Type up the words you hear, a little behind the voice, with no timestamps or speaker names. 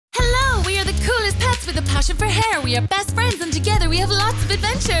Pets with a passion for hair. We are best friends and together we have lots of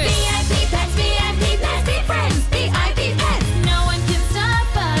adventures. VIP Pets, VIP Pets, be friends. VIP Pets. No one can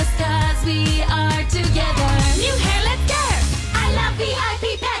stop us cause we are together. New hair, let's get. I love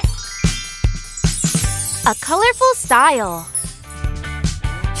VIP Pets. A colorful style.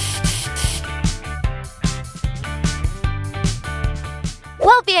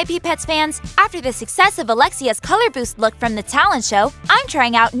 Well, VIP Pets fans, after the success of Alexia's Color Boost look from the talent show, I'm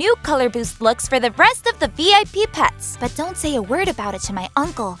trying out new Color Boost looks for the rest of the VIP Pets. But don't say a word about it to my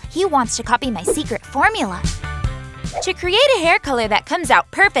uncle. He wants to copy my secret formula. To create a hair color that comes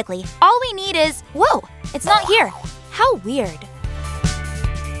out perfectly, all we need is… Whoa! It's not here. How weird.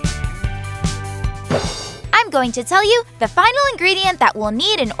 I'm going to tell you the final ingredient that we'll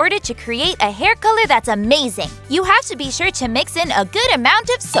need in order to create a hair color that's amazing. You have to be sure to mix in a good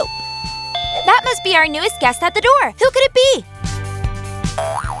amount of soap. That must be our newest guest at the door. Who could it be?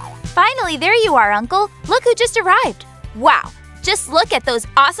 Finally, there you are, Uncle. Look who just arrived. Wow, just look at those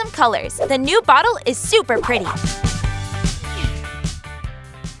awesome colors. The new bottle is super pretty.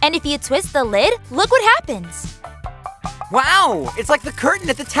 And if you twist the lid, look what happens. Wow, it's like the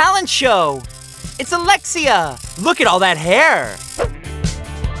curtain at the talent show. It's Alexia! Look at all that hair!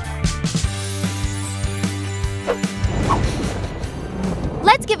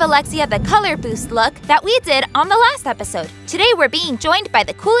 Let's give Alexia the color boost look that we did on the last episode. Today we're being joined by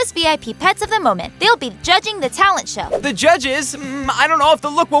the coolest VIP pets of the moment. They'll be judging the talent show. The judges? I don't know if the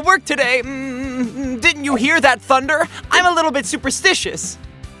look will work today. Didn't you hear that thunder? I'm a little bit superstitious.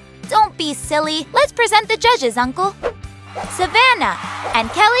 Don't be silly. Let's present the judges, Uncle. Savannah and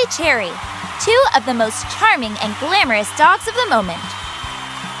Kelly Cherry. Two of the most charming and glamorous dogs of the moment.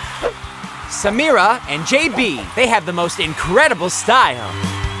 Samira and JB, they have the most incredible style.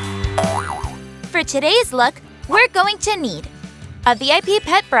 For today's look, we're going to need a VIP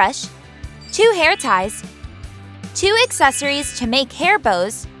pet brush, 2 hair ties, 2 accessories to make hair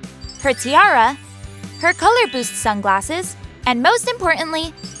bows, her tiara, her color boost sunglasses, and most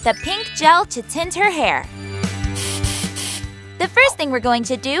importantly, the pink gel to tint her hair. The first thing we're going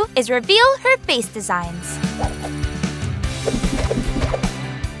to do is reveal her face designs.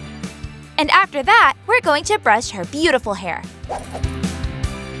 And after that, we're going to brush her beautiful hair.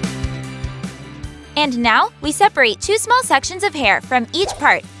 And now, we separate 2 small sections of hair from each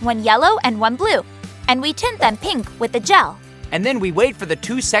part, one yellow and one blue. And we tint them pink with the gel. And then we wait for the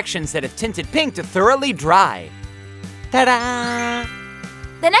 2 sections that have tinted pink to thoroughly dry. Ta-da!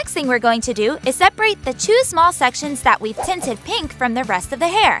 The next thing we're going to do is separate the 2 small sections that we've tinted pink from the rest of the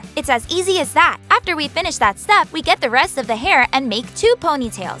hair. It's as easy as that. After we finish that step, we get the rest of the hair and make 2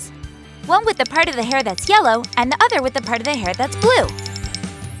 ponytails. One with the part of the hair that's yellow and the other with the part of the hair that's blue.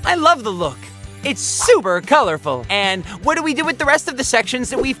 I love the look. It's super colorful. And what do we do with the rest of the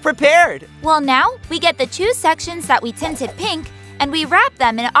sections that we've prepared? Well, now we get the 2 sections that we tinted pink and we wrap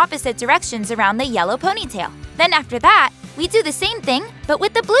them in opposite directions around the yellow ponytail. Then after that, we do the same thing, but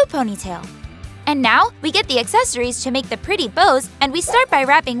with the blue ponytail. And now, we get the accessories to make the pretty bows, and we start by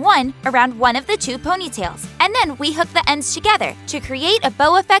wrapping one around one of the 2 ponytails. And then we hook the ends together to create a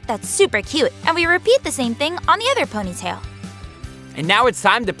bow effect that's super cute, and we repeat the same thing on the other ponytail. And now it's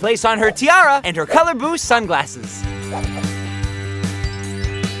time to place on her tiara and her Color Boost sunglasses.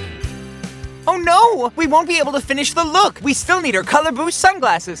 Oh no! We won't be able to finish the look! We still need her Color Boost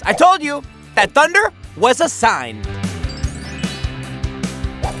sunglasses! I told you! That thunder was a sign!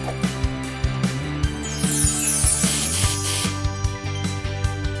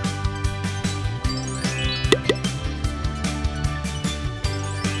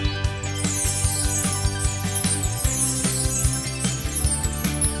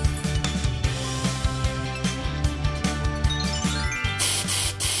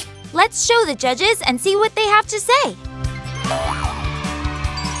 Let's show the judges and see what they have to say.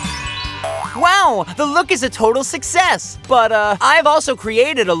 Wow, the look is a total success. But I've also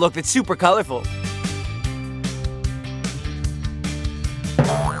created a look that's super colorful.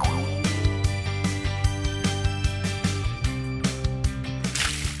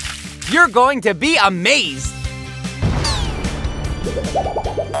 You're going to be amazed.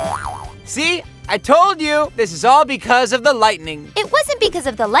 See? I told you! This is all because of the lightning. It wasn't because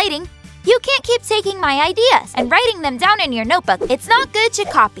of the lighting. You can't keep taking my ideas and writing them down in your notebook. It's not good to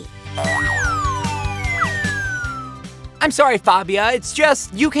copy. I'm sorry, Fabia. It's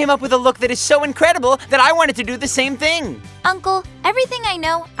just you came up with a look that is so incredible that I wanted to do the same thing. Uncle, everything I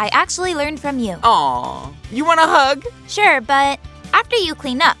know, I actually learned from you. Aw, you want a hug? Sure, but after you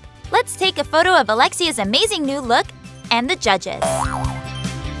clean up, let's take a photo of Alexia's amazing new look and the judges.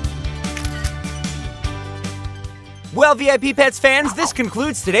 Well, VIP Pets fans, this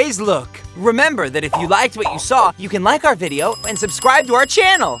concludes today's look. Remember that if you liked what you saw, you can like our video and subscribe to our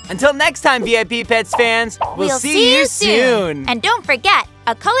channel. Until next time, VIP Pets fans, we'll see you soon. And don't forget,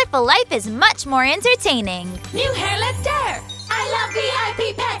 a colorful life is much more entertaining. New hair, let's dare! I love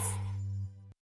VIP Pets!